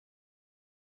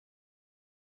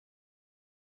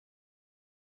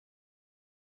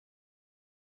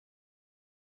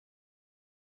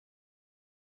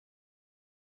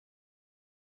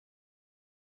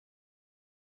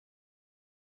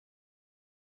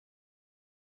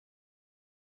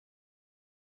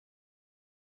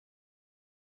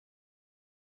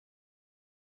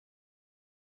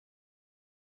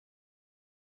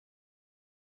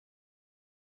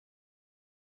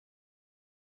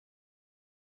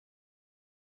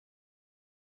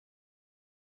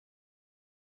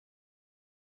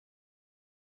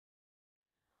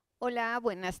Hola,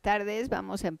 buenas tardes.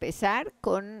 Vamos a empezar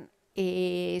con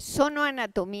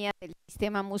sonoanatomía del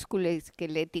sistema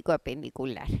musculoesquelético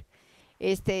apendicular.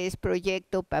 Este es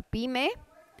proyecto PAPIME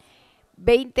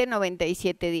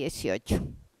 209718.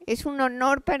 Es un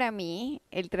honor para mí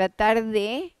el tratar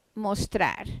de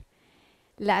mostrar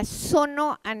la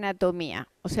sonoanatomía.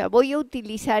 O sea, voy a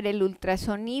utilizar el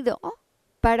ultrasonido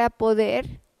para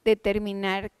poder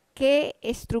determinar qué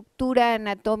estructura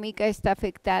anatómica está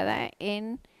afectada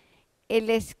en el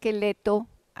esqueleto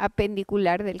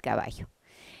apendicular del caballo.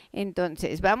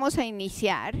 Entonces, vamos a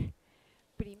iniciar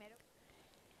primero.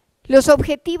 Los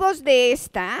objetivos de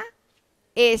esta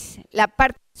es la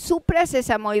parte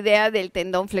suprasesamoidea del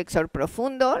tendón flexor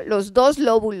profundo, los dos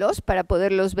lóbulos para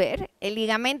poderlos ver, el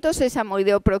ligamento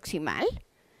sesamoideo proximal,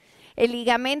 el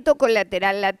ligamento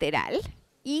colateral lateral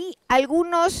y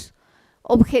algunos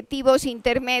objetivos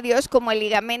intermedios como el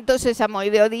ligamento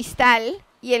sesamoideo distal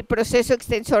y el proceso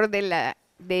extensor de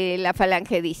la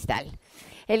falange distal,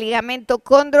 el ligamento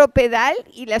condropedal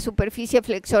y la superficie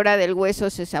flexora del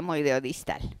hueso sesamoideo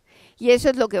distal. Y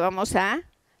eso es lo que vamos a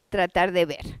tratar de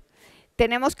ver.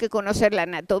 Tenemos que conocer la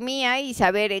anatomía y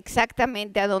saber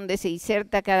exactamente a dónde se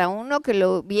inserta cada uno, que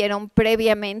lo vieron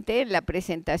previamente en la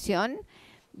presentación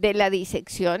de la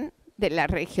disección de la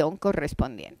región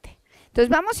correspondiente. Entonces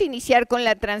vamos a iniciar con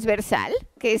la transversal,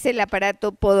 que es el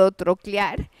aparato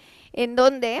podotroclear, en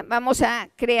donde vamos a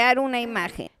crear una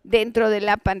imagen dentro de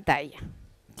la pantalla,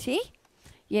 ¿sí?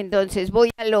 Y entonces voy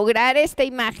a lograr esta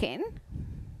imagen.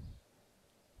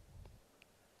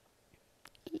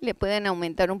 Le pueden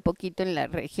aumentar un poquito en la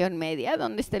región media.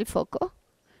 ¿Dónde está el foco?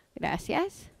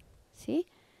 Gracias. ¿Sí?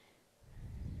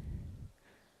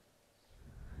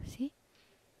 ¿Sí?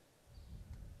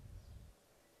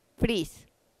 Freeze.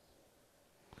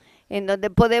 En donde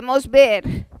podemos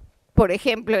ver, por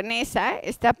ejemplo, en esa,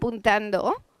 está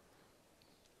apuntando,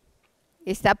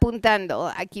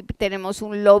 aquí tenemos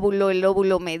un lóbulo, el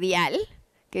lóbulo medial,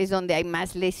 que es donde hay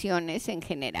más lesiones en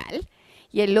general,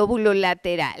 y el lóbulo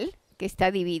lateral, que está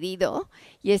dividido,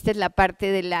 y esta es la parte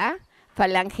de la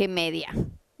falange media,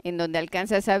 en donde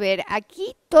alcanzas a ver,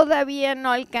 aquí todavía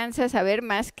no alcanzas a ver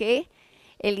más que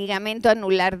el ligamento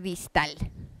anular distal,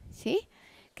 ¿sí?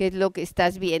 Que es lo que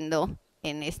estás viendo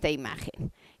en esta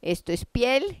imagen. Esto es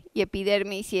piel y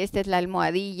epidermis y esta es la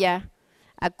almohadilla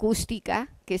acústica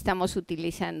que estamos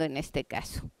utilizando en este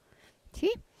caso,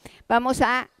 ¿sí? Vamos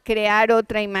a crear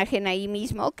otra imagen ahí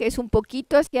mismo que es un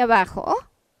poquito hacia abajo,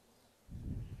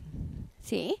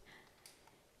 ¿sí?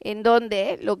 En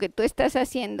donde lo que tú estás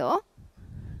haciendo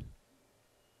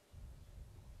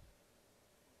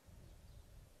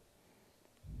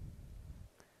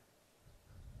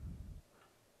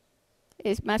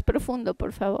es más profundo,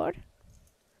 por favor.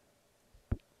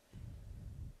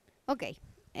 Ok,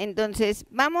 entonces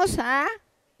vamos a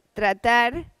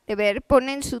tratar de ver,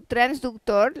 ponen su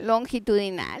transductor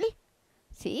longitudinal,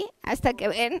 ¿sí? Hasta que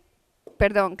ven,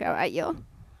 perdón, caballo,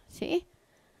 ¿sí?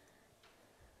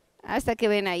 Hasta que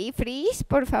ven ahí, freeze,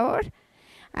 por favor.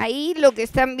 Ahí lo que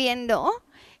están viendo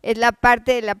es la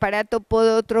parte del aparato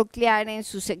podotroclear en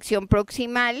su sección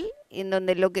proximal, en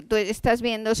donde lo que tú estás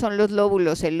viendo son los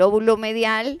lóbulos, el lóbulo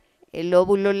medial, el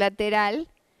lóbulo lateral,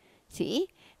 ¿sí?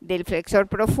 Del flexor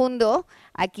profundo.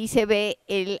 Aquí se ve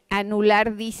el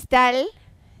anular distal,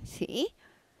 ¿sí?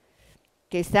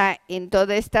 Que está en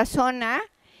toda esta zona,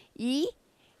 y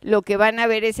lo que van a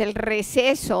ver es el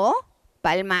receso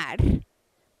palmar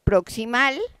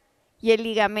proximal y el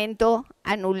ligamento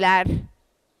anular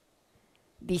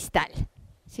distal,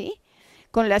 ¿sí?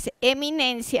 Con las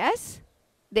eminencias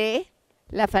de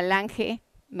la falange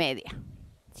media,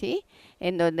 ¿sí?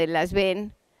 En donde las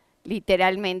ven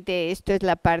literalmente, esto es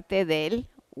la parte del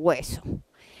hueso.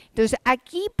 Entonces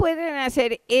aquí pueden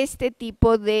hacer este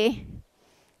tipo de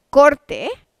corte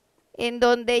en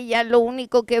donde ya lo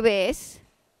único que ves,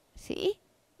 ¿sí?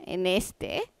 En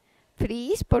este,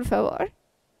 freeze, por favor,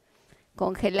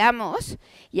 congelamos,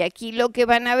 y aquí lo que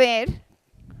van a ver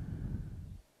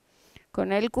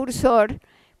con el cursor,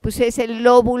 pues es el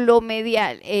lóbulo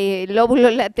medial, el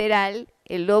lóbulo lateral,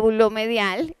 el lóbulo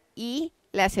medial y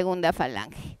la segunda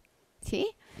falange, ¿sí?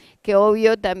 Que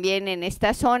obvio también en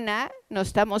esta zona nos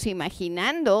estamos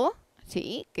imaginando,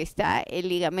 ¿sí? Que está el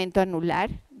ligamento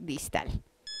anular distal.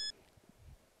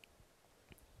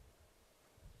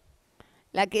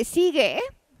 La que sigue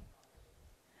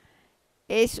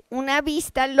es una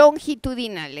vista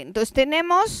longitudinal. Entonces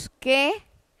tenemos que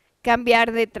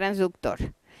cambiar de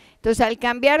transductor. Entonces al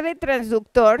cambiar de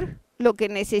transductor, lo que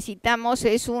necesitamos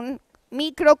es un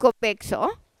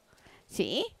microconvexo,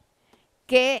 ¿sí?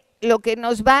 Que lo que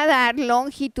nos va a dar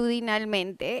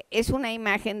longitudinalmente es una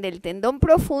imagen del tendón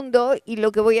profundo, y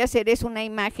lo que voy a hacer es una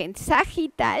imagen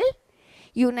sagital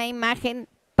y una imagen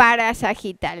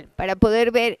parasagital para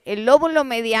poder ver el lóbulo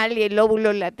medial y el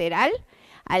lóbulo lateral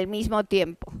al mismo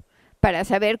tiempo, para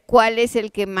saber cuál es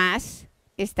el que más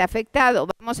está afectado.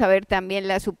 Vamos a ver también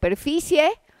la superficie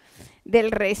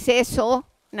del receso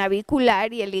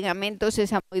navicular y el ligamento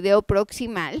sesamoideo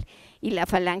proximal y la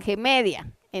falange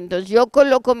media. Entonces yo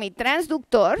coloco mi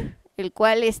transductor, el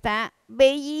cual está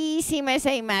bellísima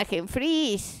esa imagen,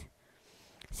 freeze,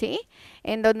 ¿sí?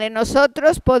 En donde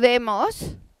nosotros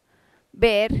podemos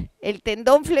ver el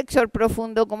tendón flexor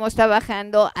profundo cómo está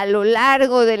bajando a lo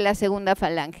largo de la segunda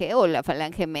falange o la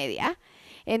falange media,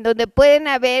 en donde pueden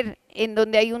haber, en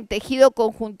donde hay un tejido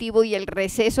conjuntivo y el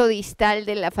receso distal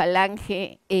de la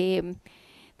falange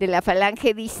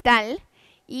distal,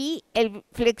 y el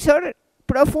flexor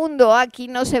profundo, aquí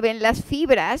no se ven las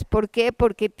fibras. ¿Por qué?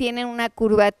 Porque tienen una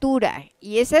curvatura,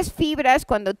 y esas fibras,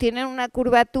 cuando tienen una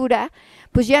curvatura,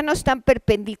 pues ya no están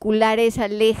perpendiculares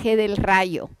al eje del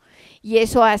rayo, y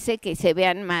eso hace que se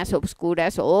vean más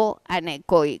oscuras o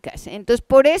anecoicas. Entonces,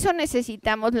 por eso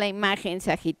necesitamos la imagen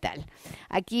sagital.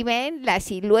 Aquí ven la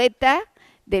silueta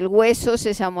del hueso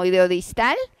sesamoideo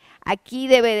distal, aquí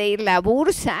debe de ir la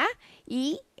bursa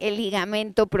y el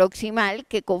ligamento proximal,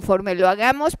 que conforme lo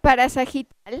hagamos para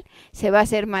sagital, se va a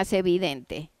hacer más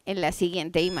evidente en la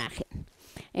siguiente imagen.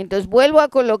 Entonces, vuelvo a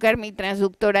colocar mi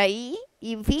transductor ahí,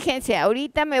 y fíjense,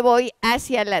 ahorita me voy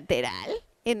hacia lateral,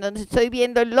 en donde estoy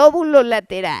viendo el lóbulo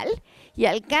lateral, y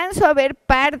alcanzo a ver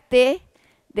parte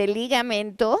del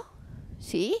ligamento,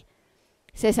 ¿sí?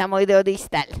 Sesamoideo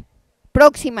distal,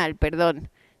 proximal,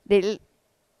 del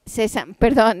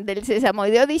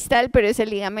sesamoideo distal, pero es el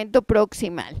ligamento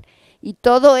proximal. Y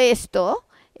todo esto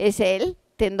es el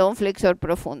tendón flexor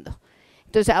profundo.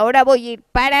 Entonces ahora voy a ir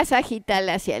parasagital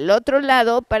hacia el otro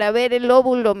lado para ver el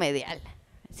lóbulo medial,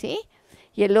 ¿sí?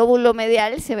 Y el lóbulo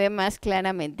medial se ve más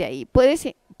claramente ahí. Puedes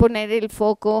poner el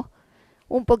foco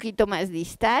un poquito más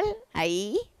distal,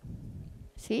 ahí,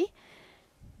 ¿sí?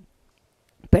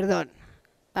 Perdón,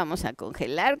 vamos a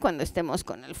congelar cuando estemos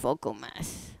con el foco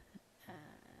más.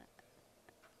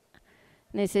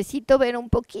 Necesito ver un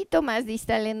poquito más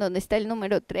distal en donde está el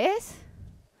número 3,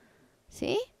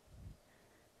 ¿sí?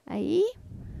 Ahí.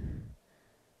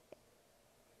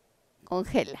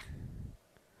 Congela,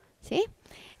 ¿sí?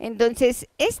 Entonces,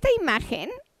 esta imagen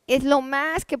es lo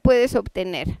más que puedes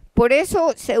obtener. Por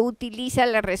eso se utiliza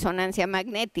la resonancia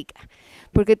magnética,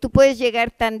 porque tú puedes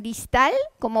llegar tan distal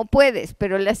como puedes,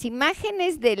 pero las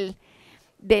imágenes del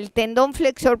tendón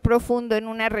flexor profundo en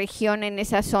una región, en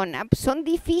esa zona, son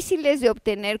difíciles de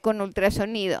obtener con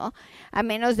ultrasonido, a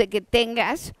menos de que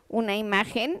tengas una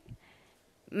imagen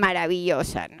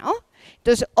maravillosa, ¿no?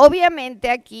 Entonces, obviamente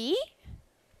aquí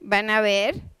van a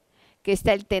ver que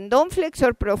está el tendón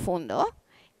flexor profundo,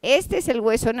 este es el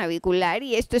hueso navicular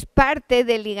y esto es parte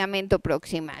del ligamento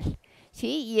proximal,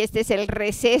 ¿sí? Y este es el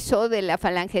receso de la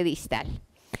falange distal.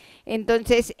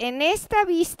 Entonces, en esta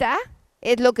vista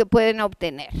es lo que pueden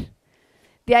obtener.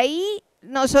 De ahí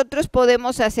nosotros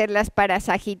podemos hacer las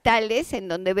parasagitales, en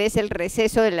donde ves el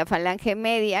receso de la falange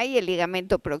media y el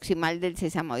ligamento proximal del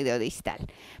sesamoideo distal.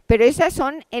 Pero esas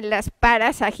son en las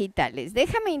parasagitales.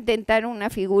 Déjame intentar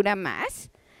una figura más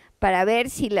para ver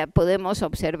si la podemos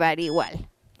observar igual,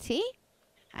 ¿sí?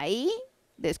 Ahí,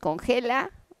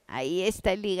 descongela, ahí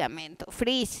está el ligamento,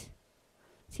 freeze,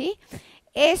 ¿sí?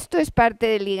 Esto es parte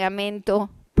del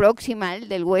ligamento proximal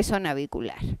del hueso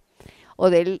navicular o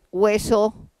del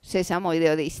hueso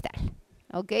sesamoideo distal,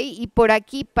 ¿ok? Y por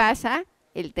aquí pasa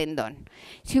el tendón.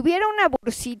 Si hubiera una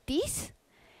bursitis,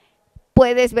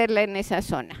 puedes verla en esa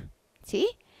zona, ¿sí?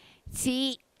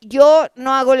 Si yo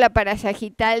no hago la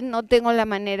parasagital, no tengo la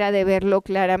manera de verlo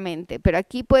claramente, pero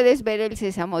aquí puedes ver el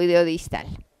sesamoideo distal,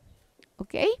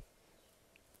 ¿ok?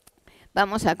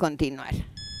 Vamos a continuar.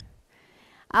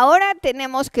 Ahora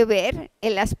tenemos que ver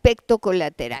el aspecto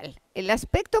colateral. El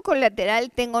aspecto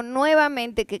colateral tengo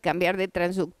nuevamente que cambiar de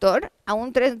transductor a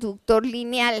un transductor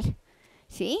lineal,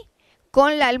 ¿sí?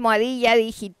 Con la almohadilla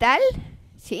digital,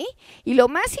 ¿sí? Y lo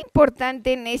más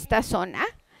importante en esta zona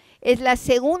es la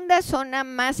segunda zona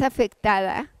más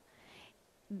afectada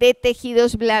de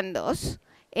tejidos blandos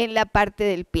en la parte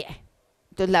del pie.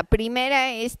 Entonces, la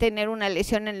primera es tener una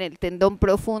lesión en el tendón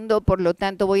profundo, por lo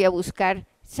tanto voy a buscar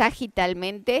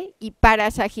sagitalmente y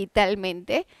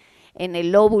parasagitalmente en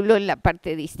el lóbulo, en la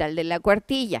parte distal de la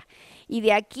cuartilla. Y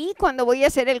de aquí, cuando voy a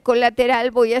hacer el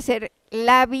colateral, voy a hacer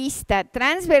la vista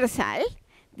transversal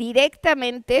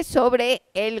directamente sobre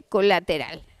el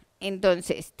colateral.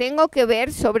 Entonces, tengo que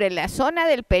ver sobre la zona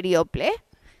del periople,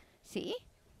 ¿sí?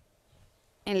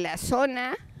 en la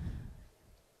zona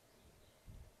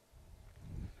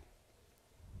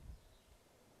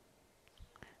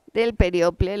del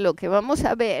periople, lo que vamos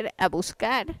a ver, a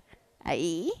buscar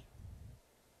ahí,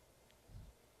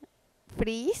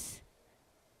 freeze,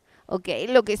 ok,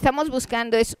 lo que estamos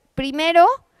buscando es primero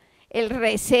el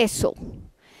receso.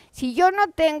 Si yo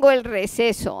no tengo el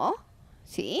receso,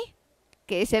 ¿sí?,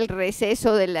 que es el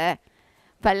receso de la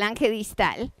falange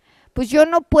distal, pues yo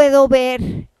no puedo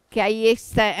ver que ahí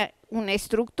está una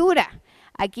estructura.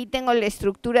 Aquí tengo la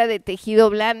estructura de tejido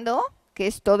blando, que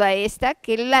es toda esta,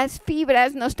 que las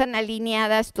fibras no están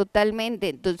alineadas totalmente,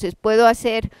 entonces puedo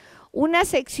hacer una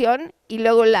sección y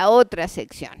luego la otra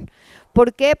sección.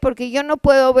 ¿Por qué? Porque yo no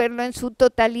puedo verlo en su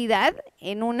totalidad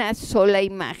en una sola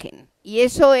imagen. Y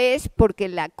eso es porque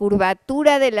la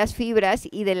curvatura de las fibras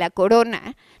y de la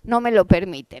corona no me lo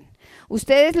permiten.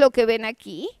 Ustedes lo que ven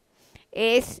aquí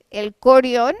es el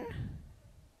corión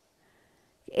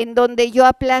en donde yo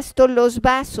aplasto los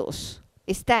vasos.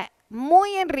 Está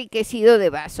muy enriquecido de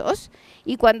vasos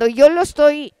y cuando yo lo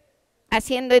estoy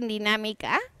haciendo en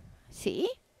dinámica, ¿sí?,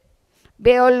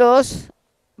 veo los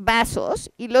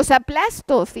vasos y los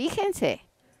aplasto, fíjense,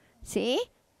 ¿sí?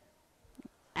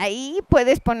 Ahí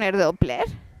puedes poner Doppler,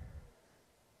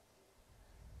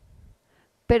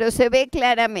 pero se ve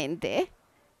claramente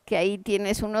que ahí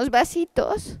tienes unos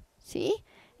vasitos, ¿sí?,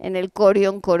 en el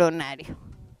corión coronario,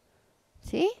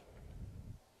 ¿sí?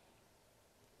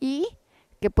 Y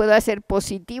que puedo hacer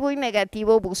positivo y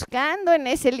negativo buscando en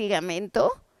ese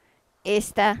ligamento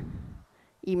esta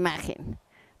imagen.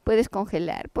 ¿Puedes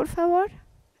congelar, por favor?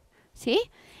 ¿Sí?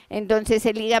 Entonces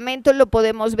el ligamento lo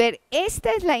podemos ver. Esta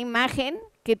es la imagen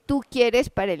que tú quieres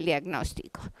para el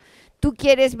diagnóstico. Tú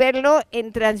quieres verlo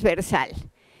en transversal.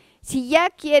 Si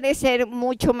ya quieres ser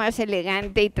mucho más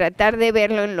elegante y tratar de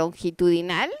verlo en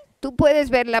longitudinal, tú puedes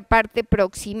ver la parte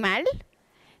proximal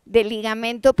del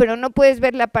ligamento, pero no puedes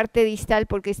ver la parte distal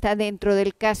porque está dentro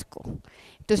del casco.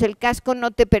 Entonces el casco no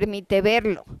te permite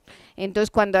verlo. Entonces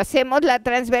cuando hacemos la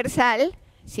transversal,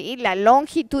 ¿sí?, la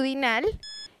longitudinal,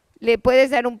 ¿le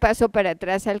puedes dar un paso para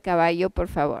atrás al caballo, por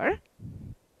favor?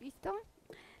 ¿Listo?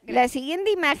 La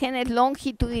siguiente imagen es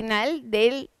longitudinal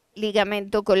del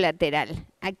ligamento colateral.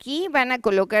 Aquí van a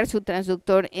colocar su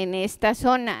transductor en esta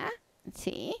zona,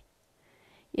 ¿sí?,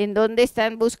 en donde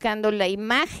están buscando la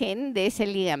imagen de ese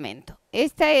ligamento.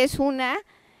 Esta es una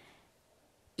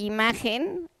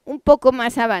imagen un poco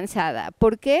más avanzada.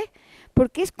 ¿Por qué?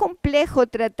 Porque es complejo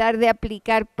tratar de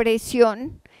aplicar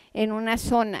presión en una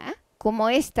zona como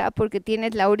esta, porque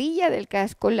tienes la orilla del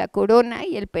casco, la corona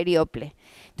y el periople.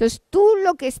 Entonces, tú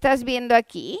lo que estás viendo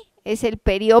aquí es el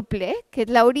periople, que es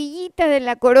la orillita de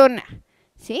la corona,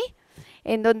 ¿sí?,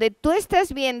 en donde tú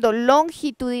estás viendo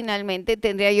longitudinalmente,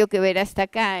 tendría yo que ver hasta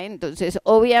acá, entonces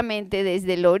obviamente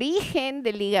desde el origen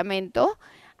del ligamento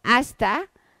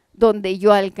hasta donde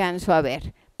yo alcanzo a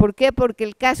ver. ¿Por qué? Porque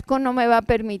el casco no me va a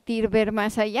permitir ver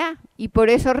más allá y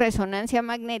por eso resonancia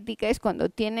magnética es cuando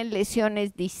tienen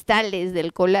lesiones distales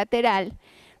del colateral,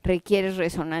 requieres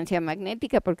resonancia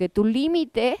magnética porque tu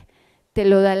límite te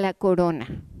lo da la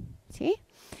corona, ¿sí?,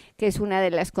 que es una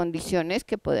de las condiciones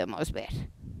que podemos ver,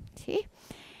 ¿sí?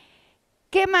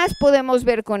 ¿Qué más podemos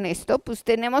ver con esto? Pues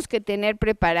tenemos que tener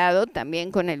preparado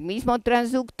también con el mismo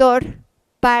transductor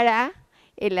para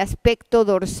el aspecto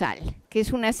dorsal, que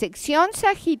es una sección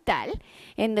sagital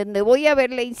en donde voy a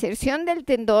ver la inserción del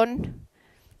tendón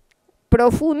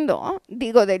profundo,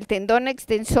 digo del tendón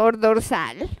extensor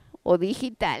dorsal o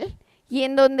digital, y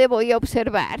en donde voy a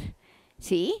observar,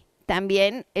 ¿sí?,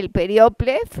 también el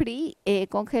periople,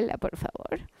 congela por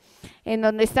favor, en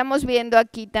donde estamos viendo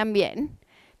aquí también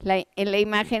en la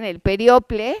imagen el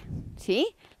periople,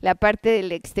 ¿sí?, la parte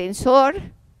del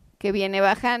extensor que viene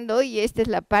bajando y esta es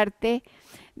la parte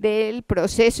del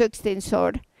proceso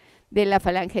extensor de la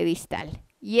falange distal.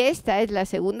 Y esta es la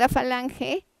segunda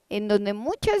falange en donde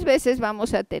muchas veces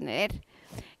vamos a tener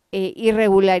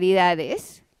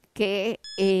irregularidades que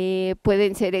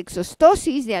pueden ser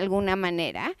exostosis de alguna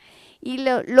manera. Y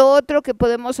lo otro que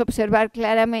podemos observar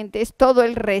claramente es todo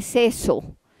el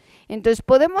receso. Entonces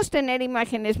podemos tener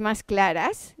imágenes más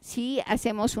claras si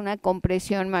hacemos una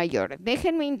compresión mayor.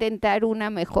 Déjenme intentar una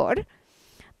mejor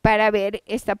para ver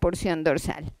esta porción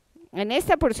dorsal. En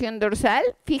esta porción dorsal,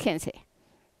 fíjense,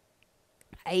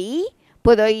 ahí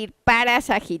puedo ir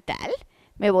parasagital,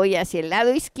 me voy hacia el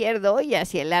lado izquierdo y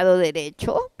hacia el lado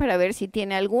derecho para ver si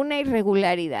tiene alguna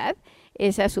irregularidad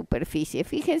esa superficie.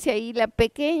 Fíjense ahí la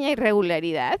pequeña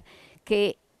irregularidad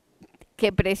que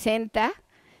presenta,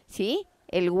 ¿sí?,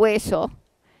 el hueso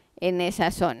en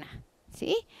esa zona,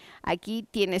 ¿sí? Aquí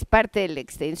tienes parte del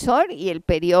extensor y el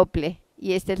periople,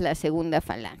 y esta es la segunda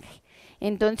falange.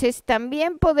 Entonces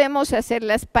también podemos hacer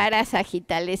las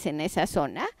parasagitales en esa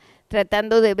zona,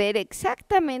 tratando de ver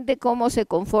exactamente cómo se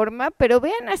conforma, pero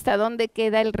vean hasta dónde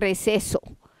queda el receso,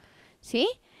 ¿sí?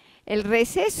 El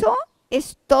receso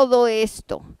es todo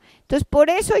esto. Entonces, por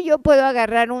eso yo puedo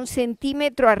agarrar 1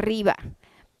 centímetro arriba,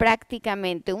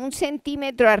 prácticamente 1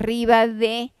 centímetro arriba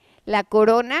de la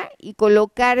corona y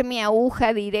colocar mi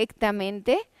aguja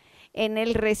directamente en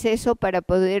el receso para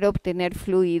poder obtener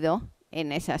fluido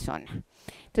en esa zona.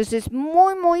 Entonces,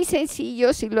 muy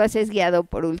sencillo si lo haces guiado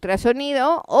por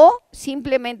ultrasonido o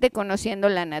simplemente conociendo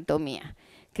la anatomía,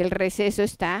 que el receso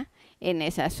está en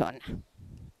esa zona.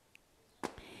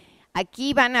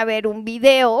 Aquí van a ver un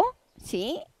video,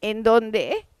 ¿sí?, en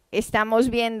donde estamos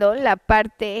viendo la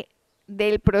parte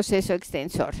del proceso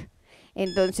extensor.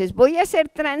 Entonces, voy a hacer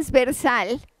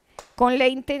transversal con la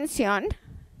intención,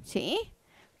 ¿sí?,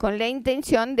 con la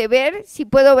intención de ver si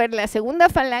puedo ver la segunda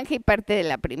falange y parte de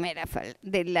la primera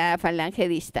de la falange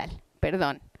distal,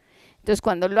 perdón. Entonces,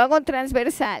 cuando lo hago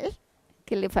transversal,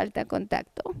 que le falta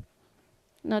contacto,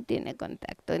 no tiene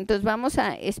contacto. Entonces, vamos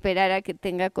a esperar a que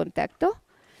tenga contacto,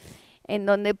 en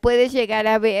donde puedes llegar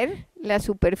a ver la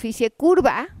superficie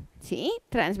curva, ¿sí?,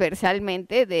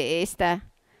 transversalmente de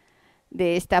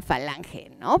esta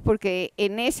falange, ¿no? Porque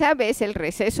en esa ves el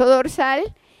receso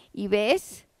dorsal y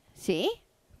ves, ¿sí?,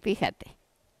 fíjate,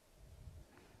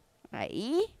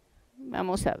 ahí,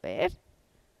 vamos a ver,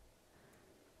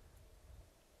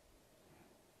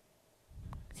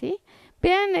 ¿sí?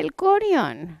 Vean el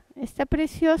corión, está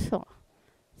precioso,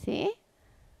 ¿sí?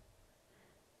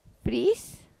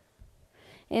 Frizz,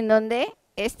 en donde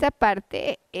esta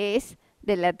parte es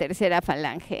de la tercera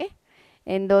falange,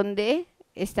 en donde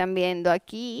están viendo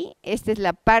aquí, esta es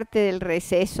la parte del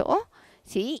receso,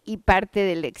 ¿sí?, y parte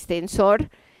del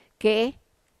extensor que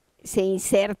se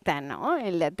inserta, ¿no?,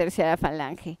 en la tercera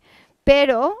falange.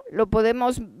 Pero lo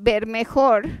podemos ver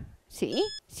mejor, ¿sí?,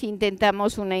 si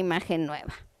intentamos una imagen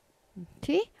nueva,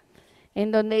 ¿sí?,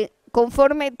 en donde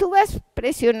conforme tú vas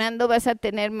presionando vas a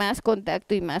tener más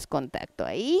contacto y más contacto.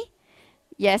 Ahí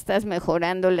ya estás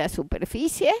mejorando la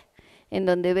superficie, en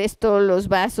donde ves todos los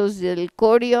vasos del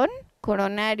corión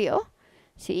coronario,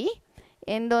 ¿sí?,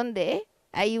 en donde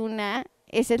hay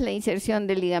esa es la inserción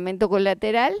del ligamento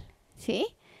colateral, ¿sí?,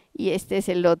 y este es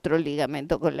el otro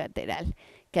ligamento colateral,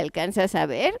 que alcanzas a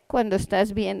ver cuando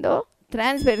estás viendo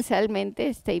transversalmente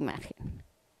esta imagen.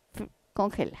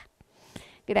 Congela.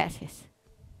 Gracias.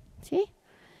 ¿Sí?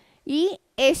 Y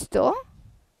esto,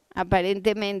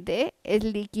 aparentemente, es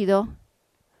líquido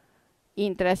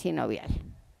intrasinovial.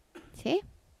 ¿Sí?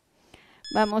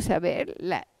 Vamos a ver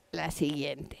la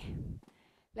siguiente.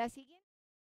 La siguiente